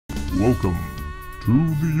Welcome to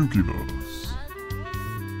the Yukiverse.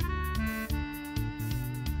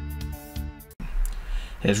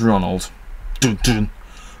 Here's Ronald. Dun, dun.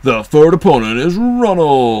 The third opponent is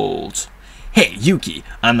Ronald. Hey, Yuki,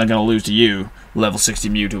 I'm not gonna lose to you. Level 60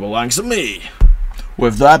 Mewtwo belongs to me.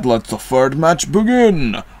 With that, let the third match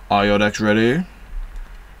begin. Are your decks ready?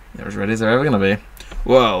 They're as ready as they're ever gonna be.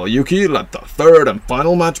 Well, Yuki, let the third and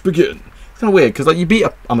final match begin. It's kind of weird, because like, you beat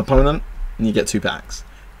an opponent, and you get 2 packs.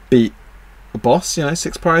 Beat a boss,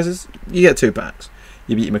 6 prizes, you get 2 packs.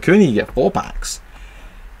 You beat Makuni, you get 4 packs.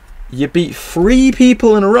 You beat 3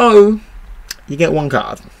 people in a row, you get 1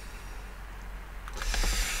 card.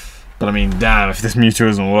 But I mean, damn, if this Mewtwo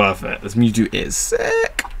isn't worth it. This Mewtwo is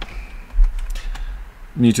sick.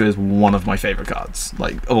 Mewtwo is one of my favourite cards,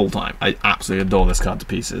 like, of all time. I absolutely adore this card to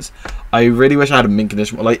pieces. I really wish I had a mint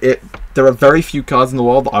condition. Like, there are very few cards in the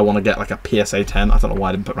world that I want to get, like, a PSA 10. I don't know why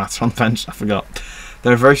I didn't put Rattata on the bench. I forgot.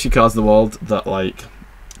 There are very few cards in the world that, like,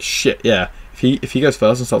 shit, yeah. If he goes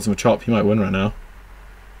first and starts with a chop, he might win right now.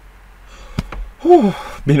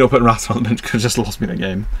 Me not putting Rattata on the bench could have just lost me the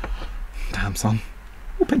game. Damn, son.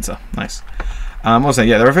 Oh, Pincer. Nice. I was saying,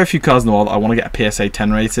 yeah, there are very few cards in the world that I want to get a PSA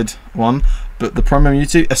 10 rated one, but the promo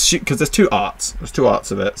Mewtwo, because there's 2 arts. There's 2 arts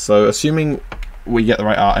of it, so assuming we get the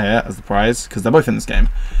right art here as the prize, because they're both in this game,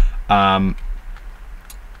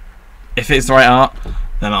 if it's the right art,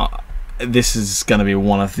 then this is going to be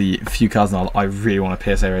one of the few cards that I really want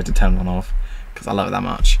a PSA rated 10 one of, because I love it that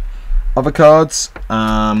much. Other cards,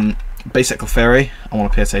 Basic Clefairy. I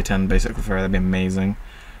want a PSA 10 Basic Clefairy, that'd be amazing.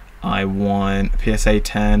 I want PSA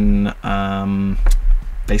 10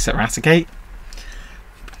 Basic Raticate.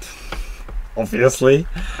 Obviously.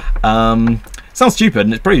 Sounds stupid,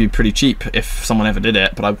 and it's probably pretty cheap if someone ever did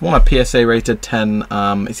it, but I want a PSA rated 10,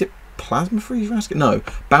 is it Plasma Freeze Raticate? No,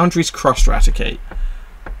 Boundaries Crushed Raticate.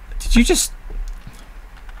 Did you just...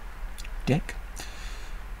 Dick?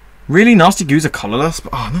 Really? Nasty Goos are colourless?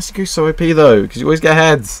 But, oh, Nasty Goos so OP though, because you always get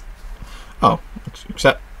heads. Oh,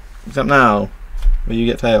 except now. Where you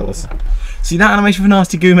get tails. See, that animation for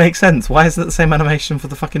Nasty Goo makes sense. Why isn't it the same animation for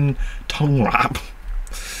the fucking tongue wrap?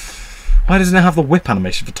 Why doesn't it have the whip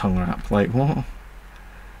animation for tongue wrap? Like, what?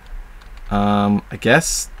 I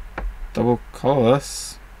guess double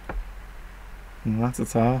colourless.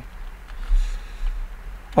 Rattata.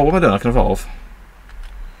 Oh, what am I doing? I can evolve.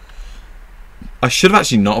 I should have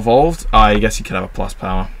actually not evolved. I guess he could have a plus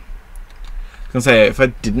power. I was gonna say, if I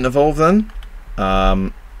didn't evolve then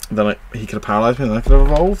he could have paralysed me and then I could have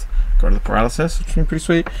evolved. Got rid of the paralysis, which would be pretty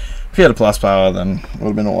sweet. If he had a plus power, then it would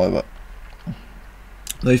have been all over.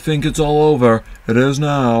 They think it's all over. It is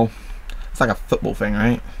now. It's like a football thing,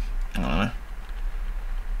 right? I don't know. I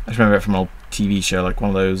just remember it from an old TV show, like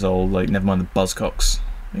one of those old, like, Nevermind the Buzzcocks.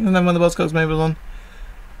 You know Nevermind the Buzzcocks maybe was on?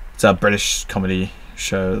 It's a British comedy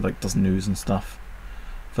show that, like, does news and stuff.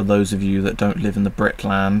 For those of you that don't live in the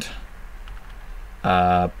Brickland.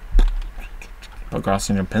 Put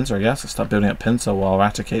Grassing and Pinsir, I guess. Let's start building up Pinsir while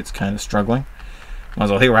Raticate's kind of struggling. Might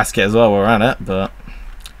as well hit Raticate as well while we're at it, but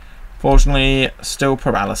fortunately, still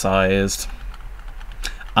paralysized.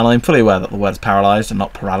 And I'm fully aware that the word's paralysed and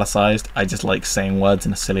not paralysized. I just like saying words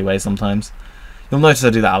in a silly way sometimes. You'll notice I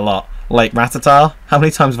do that a lot. Like Rattata. How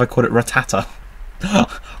many times have I called it Rattata?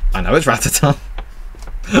 I know it's Rattata.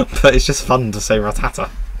 But it's just fun to say Rattata.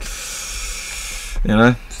 You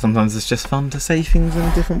know, sometimes it's just fun to say things in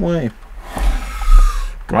a different way.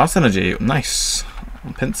 Grass Energy, nice.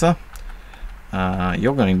 Pinsir.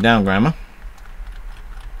 You're going down, Grammar.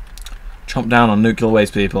 Chomp down on nuclear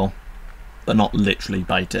waste, people. But not literally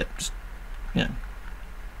bite it. Just,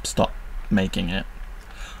 stop making it.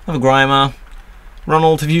 I have a Grimer.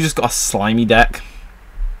 Ronald, have you just got a slimy deck?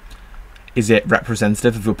 Is it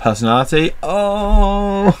representative of your personality?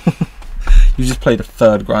 Oh! You just played a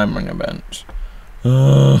 3rd Grimer on your bench.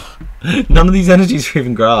 None of these energies are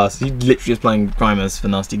even grass. He's literally just playing Grimers for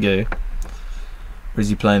Nasty Goo. Or is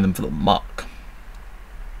he playing them for the muck?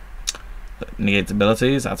 That negates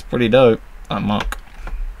abilities, that's pretty dope. That muck.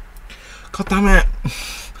 God damn it!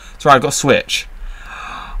 Sorry, I've got a switch.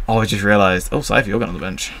 Oh, I just realised. Oh, Cypher, you're going on the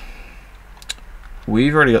bench.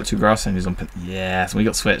 We've already got 2 grass energies on. Yes, we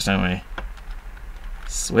got switch, don't we?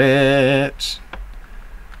 Switch.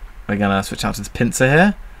 We're gonna switch out to this Pinsir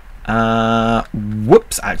here.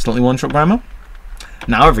 Whoops, accidentally one-shot Grammar.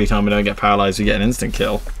 Now every time we don't get paralysed, we get an instant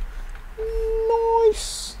kill.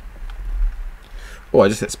 Nice. Oh, I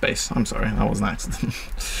just hit space. I'm sorry, that was an accident.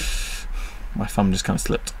 My thumb just kind of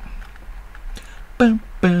slipped.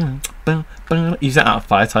 Use that out of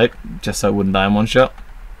fire type, just so it wouldn't die in one shot.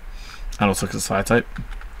 And also because it's fire type.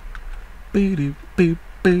 There's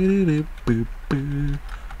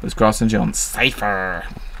Grass Energy on Cypher.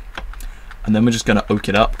 And then we're just going to oak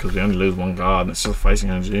it up because we only lose one card and it's just fighting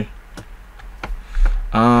energy.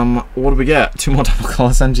 What do we get? 2 more double color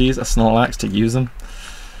SNGs, a Snorlax to use them.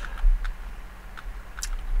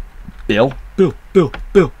 Bill. Bill. Bill.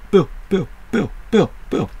 Bill. Bill. Bill. Bill. Bill.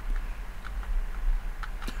 Bill.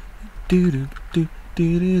 Do do do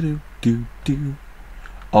do do do do.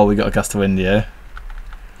 Oh, we got a gust of wind, yeah.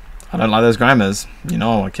 I don't like those Grimmers. You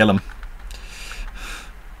know I want to kill them.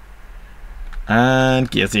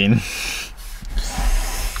 And guillotine.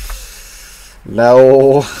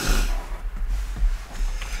 Lol.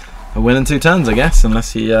 I win in 2 turns, I guess,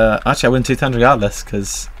 unless he. Actually, I win 2 turns regardless,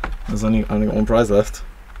 because there's only got 1 prize left.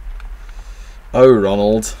 Oh,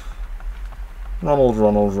 Ronald.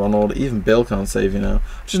 Ronald. Even Bill can't save you now.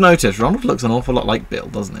 Just notice, Ronald looks an awful lot like Bill,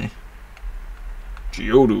 doesn't he?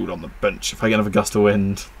 Geodude on the bench. If I get another gust of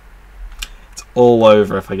wind, it's all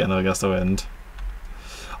over. If I get another gust of wind.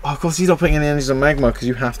 Oh, of course, he's not putting any energies on Magma because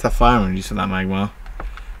you have to have fire energies for that Magma.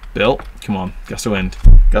 Bill, come on, gust of wind.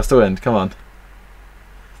 Gust of wind, come on.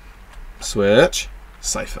 Switch.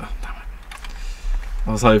 Cypher. Damn it.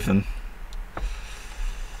 I was hoping.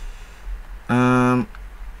 Power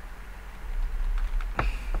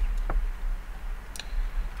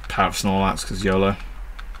of Snorlax because YOLO.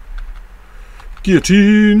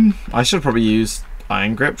 Guillotine! I should probably use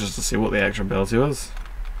Iron Grip just to see what the extra ability was.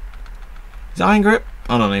 Is it Iron Grip?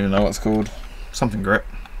 I don't even know what it's called. Something Grip.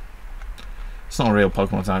 It's not a real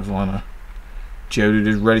Pokemon attack, so I know. Geodude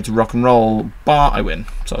is ready to rock and roll, but I win.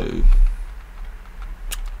 So.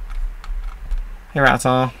 Hey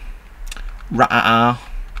Rattata. Rattata.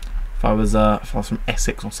 If I was from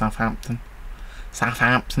Essex or Southampton,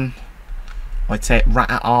 I'd say it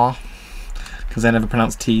Rattata, because they never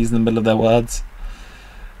pronounce T's in the middle of their words.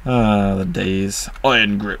 The days.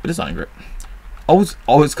 Iron Grip. It is Iron Grip. Oh,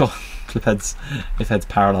 it's got if head's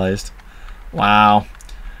paralysed. Wow.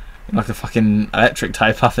 Like a fucking electric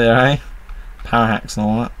type up there, eh? Power hacks and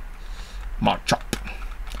all that. Marchop.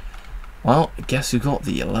 Well, guess who got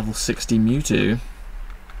the level 60 Mewtwo?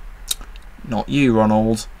 Not you,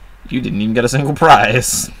 Ronald. You didn't even get a single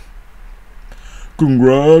prize.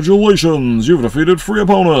 Congratulations, you've defeated 3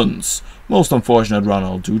 opponents. Most unfortunate,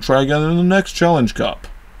 Ronald. Do try again in the next Challenge Cup.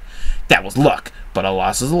 That was luck, but a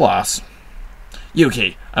loss is a loss.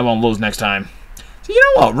 Yuki, I won't lose next time. So you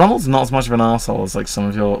know what? Ronald's not as much of an asshole as like some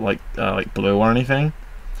of your like blue or anything,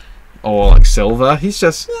 or like silver. He's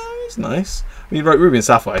just he's nice. I mean, right, Ruby and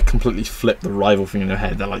Sapphire completely flip the rival thing in their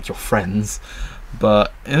head. They're like your friends,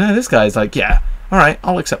 but you know this guy's like, yeah, all right,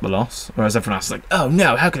 I'll accept the loss. Whereas everyone else is like, oh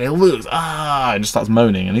no, how can I lose? And just starts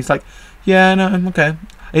moaning, and he's like, yeah, no, I'm okay.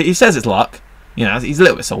 He says it's luck. You know, he's a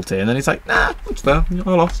little bit salty, and then he's like, nah, it's fair.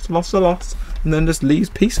 I lost. And then just leaves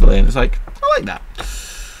peacefully, and it's like, I like that.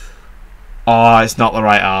 Oh, it's not the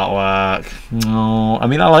right artwork. No, I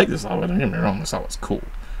mean, I like this artwork, don't get me wrong, this artwork's cool.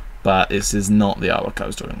 But this is not the artwork I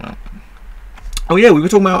was talking about. Oh yeah, we were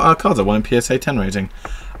talking about cards I won in PSA 10 rating.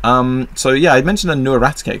 So yeah, I mentioned a new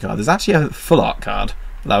Eradicate card. There's actually a full art card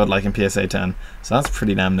that I would like in PSA 10. So that's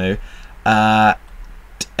pretty damn new.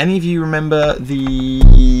 Any of you remember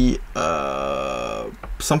the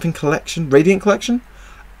something collection? Radiant collection?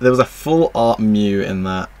 There was a full art Mew in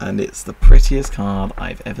that, and it's the prettiest card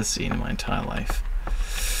I've ever seen in my entire life.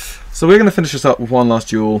 So we're going to finish this up with one last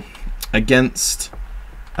duel against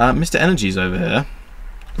Mr. Energies over here.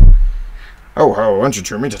 Oh ho, won't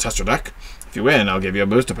you me to test your deck? If you win, I'll give you a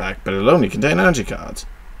booster pack, but it'll only contain energy cards.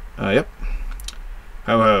 Yep.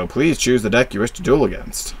 Ho ho, please choose the deck you wish to duel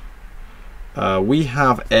against. We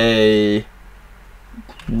have a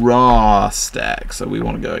grass deck, so we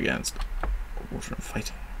want to go against water and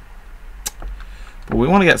fighting. But we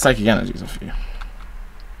want to get psychic energies off you.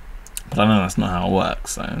 But I know that's not how it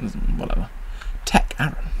works, so whatever. Tech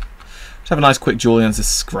Aaron. Let's have a nice quick duel against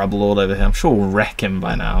this Scrubblord over here. I'm sure we'll wreck him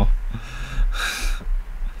by now.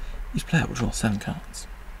 Each player will draw 7 cards.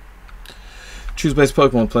 Choose basic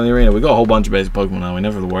Pokemon, play in the arena. We've got a whole bunch of basic Pokemon now. We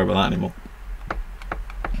never have to worry about that anymore.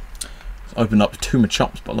 It's opened up 2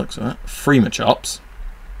 Machops by the looks of it. 3 Machops.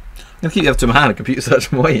 I'm going to keep the other 2 in my hand and computer search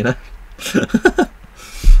them away, you know.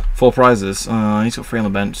 4 prizes. He's got 3 on the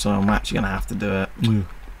bench, so I'm actually going to have to do it.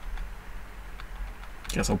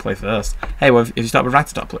 Guess I'll play first. Hey, well, if you start with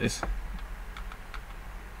Rattata, please.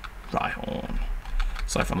 Rhyhorn.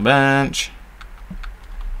 Cypher on the bench.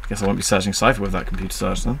 Guess I won't be searching Cypher with that computer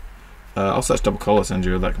search then. I'll search double color send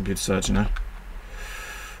you with that computer search, you know.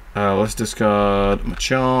 Let's discard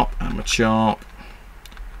Machop and Machop.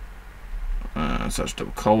 Search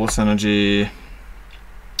double colorless energy.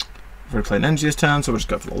 I've already played an energy this turn, so we'll just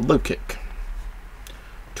go for the low kick.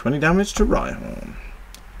 20 damage to Rhyhorn.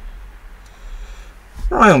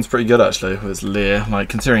 Ryan's pretty good actually with his Leer, like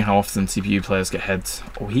considering how often CPU players get heads.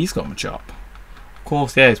 Oh, he's got Machop. Of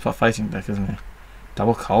course, yeah, he's put a fighting deck, isn't he?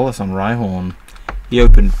 Double Colorless on Rhyhorn. He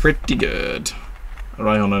opened pretty good.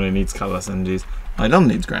 Rhyhorn only needs Colorless energies. Rhyhorn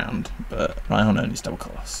needs ground, but Rhyhorn only needs double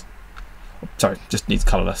Colorless. Oh, sorry, just needs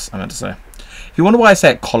Colorless, I meant to say. If you wonder why I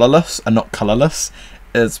say it colorless and not colorless,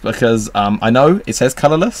 it's because I know it says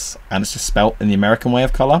colorless and it's just spelt in the American way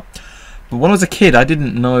of color. But when I was a kid, I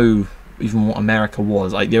didn't know even what America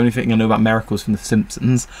was. Like the only thing I knew about America was from The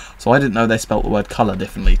Simpsons, so I didn't know they spelt the word color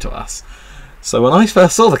differently to us. So when I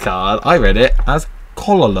first saw the card, I read it as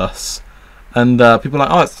colorless, and people were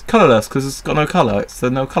like, "Oh, it's colorless because it's got no color. It's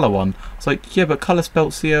the no color one." It's like, yeah, but color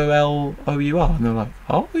spelt C-O-L-O-U-R, and they're like,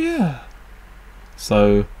 "Oh yeah."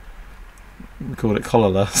 So we called it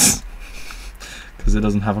colorless because it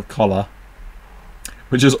doesn't have a collar,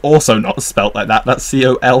 which is also not spelt like that. That's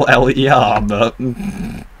C-O-L-L-E-R, but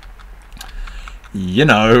you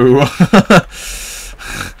know,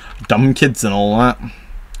 dumb kids and all that.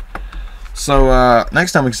 So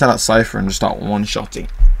next time we can set out Cypher and just start one-shotting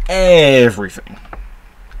everything.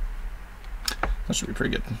 That should be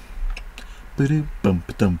pretty good.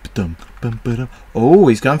 Oh,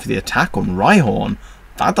 he's going for the attack on Rhyhorn.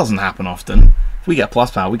 That doesn't happen often. If we get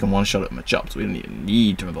plus power, we can one-shot it with Machop, so we don't even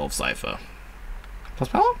need to evolve Cypher. Plus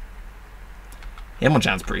power?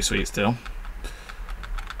 Hitmonchan's pretty sweet still.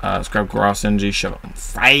 Let's grab Grass Energy, shove it on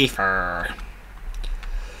Cypher.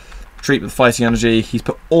 Treat with Fighting Energy. He's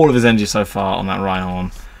put all of his energy so far on that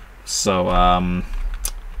Rhyhorn. So,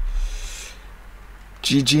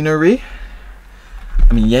 GG no re.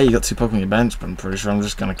 I mean, yeah, you got 2 Pokemon on your bench, but I'm pretty sure I'm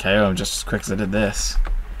just going to KO him just as quick as I did this.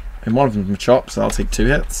 And one of them's Machop, so I'll take 2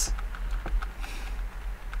 hits.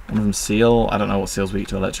 One of them's Seal. I don't know what Seal's weak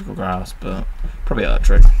to electrical grass, but probably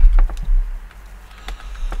electric.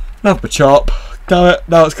 Enough Machop. Damn it,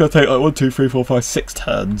 now it's going to take like 1, 2, 3, 4, 5, 6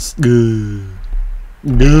 turns. No.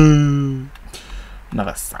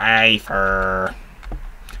 Another Cypher.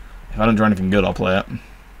 If I don't draw anything good, I'll play it.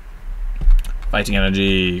 Fighting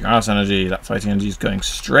Energy, Grass Energy. That Fighting Energy is going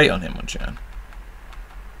straight on Hitmonchan.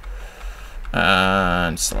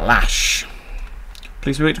 And Slash.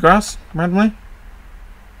 Please be weak to Grass, randomly.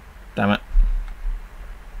 Damn it.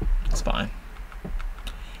 It's fine.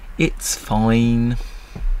 It's fine.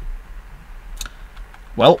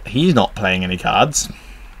 Well, he's not playing any cards.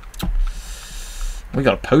 We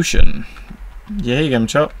got a potion. Yeah, here you go,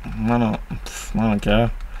 Machop. Why not? I don't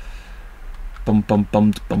care. Bum bum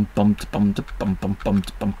bum bum bum bum bum bum bum bum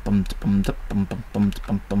bum bum bum bum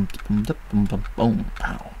bum bum bum bum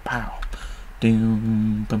pow pow.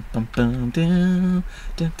 Doom bum bum bum doom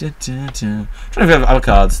dun dun dun dun. Trying to think of other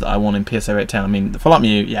cards that I want in PSA rate 10. I mean, the Follow-Up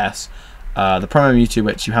Mew, yes. The promo Mewtwo,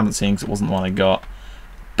 which you haven't seen because it wasn't the one I got.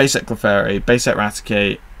 Basic Clefairy, Basic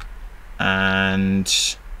Raticate,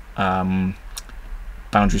 and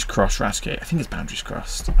Boundaries Crossed Raticate. I think it's Boundaries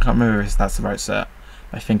Crossed. I can't remember if that's the right set.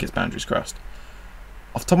 I think it's Boundaries Crossed.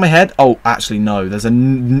 Off the top of my head, oh, actually no. There's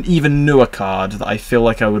an even newer card that I feel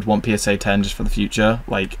like I would want PSA 10 just for the future,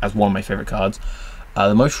 like as one of my favourite cards.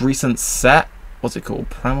 The most recent set, what's it called?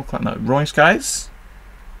 Primal Clan? No, Roaring Skies?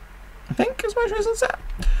 I think is the most recent set.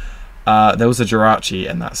 There was a Jirachi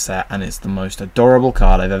in that set, and it's the most adorable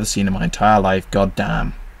card I've ever seen in my entire life. God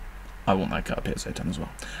damn. I want that card PSA 10 as well.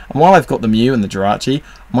 And while I've got the Mew and the Jirachi,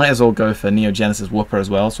 I might as well go for Neo Genesis Wooper as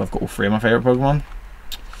well, so I've got all 3 of my favourite Pokemon.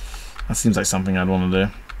 That seems like something I'd want to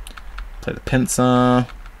do. Play the Pinsir.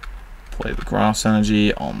 Play the Grass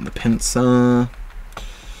Energy on the Pinsir.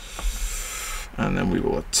 And then we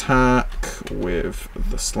will attack with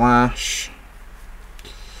the Slash.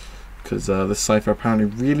 Because this Cypher apparently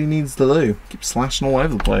really needs the loo. Keep slashing all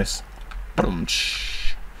over the place. I'm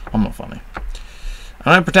not funny.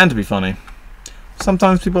 I don't pretend to be funny.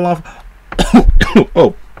 Sometimes people laugh.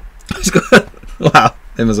 Oh. Wow.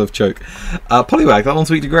 Him as I've choke. Poliwag, that one's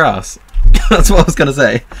weak to grass. That's what I was going to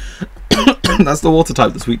say. That's the water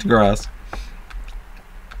type that's weak to grass.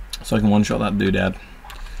 So I can one-shot that doodad.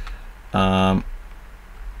 I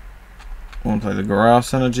want to play the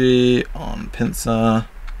Grass Energy on Pinsir.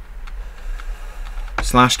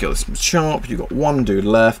 Slash kill this Machop. You've got 1 dude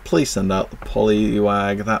left. Please send out the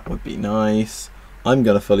Poliwag. That would be nice. I'm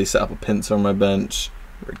going to fully set up a Pinsir on my bench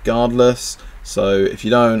regardless. So if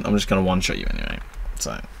you don't, I'm just going to one-shot you anyway.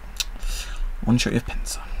 So, one-shot your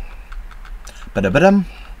Pinsir. Ba-da-ba-dum.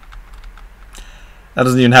 That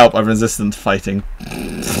doesn't even help. I'm resistant to fighting.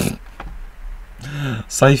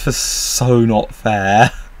 Cypher's so not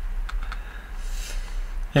fair.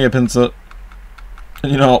 Here, Pinsir.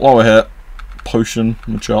 And you know what? While we're here, Potion,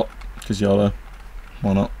 Machop, because YOLO.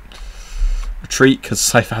 Why not? Retreat, because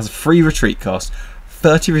Cypher has a free retreat cost.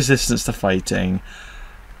 30 resistance to fighting.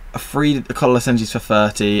 a free colourless energies for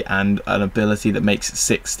 30 and an ability that makes it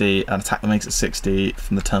 60, an attack that makes it 60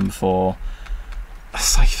 from the turn before.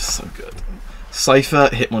 Cypher's so good. Cypher,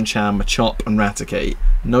 Hitmonchan, Machop, and Raticate.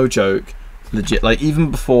 No joke. Legit. Like,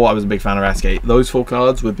 even before I was a big fan of Raticate, those 4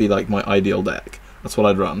 cards would be like my ideal deck. That's what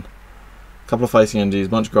I'd run. A couple of fighting energies, a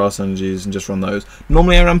bunch of grass energies, and just run those.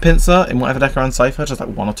 Normally I run Pinsir in whatever deck I run Cypher, just like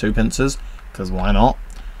 1 or 2 Pinsers, because why not?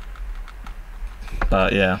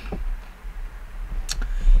 But yeah.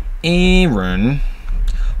 Aaron.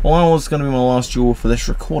 Well, was going to be my last duel for this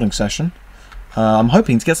recording session. I'm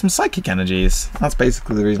hoping to get some psychic energies. That's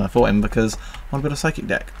basically the reason I fought him, because I want to build a psychic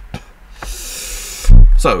deck.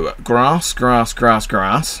 So, grass, grass, grass,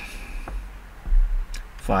 grass.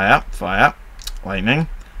 Fire, fire. Lightning.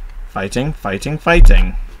 Fighting, fighting,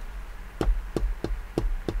 fighting.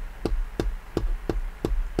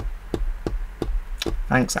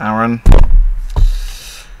 Thanks, Aaron.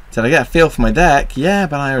 Did I get a feel for my deck? Yeah,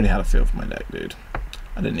 but I already had a feel for my deck, dude.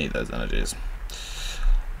 I didn't need those energies.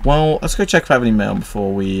 Well, let's go check if I have any mail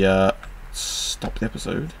before we stop the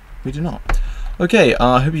episode. We do not. Okay,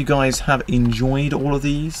 I hope you guys have enjoyed all of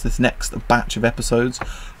this next batch of episodes.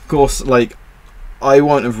 Of course, like, I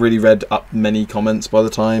won't have really read up many comments by the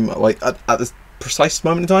time, like, at this precise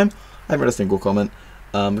moment in time, I haven't read a single comment,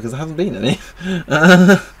 because there hasn't been any.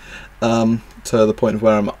 To the point of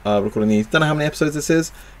where I'm recording these. Don't know how many episodes this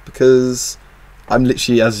is, because I'm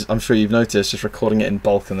literally, as I'm sure you've noticed, just recording it in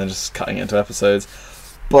bulk and then just cutting it into episodes.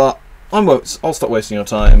 But I'll stop wasting your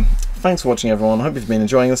time. Thanks for watching, everyone. I hope you've been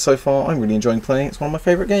enjoying this so far. I'm really enjoying playing. It's one of my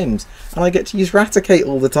favourite games, and I get to use Raticate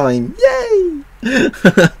all the time. Yay!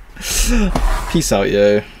 Peace out,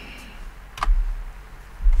 yo.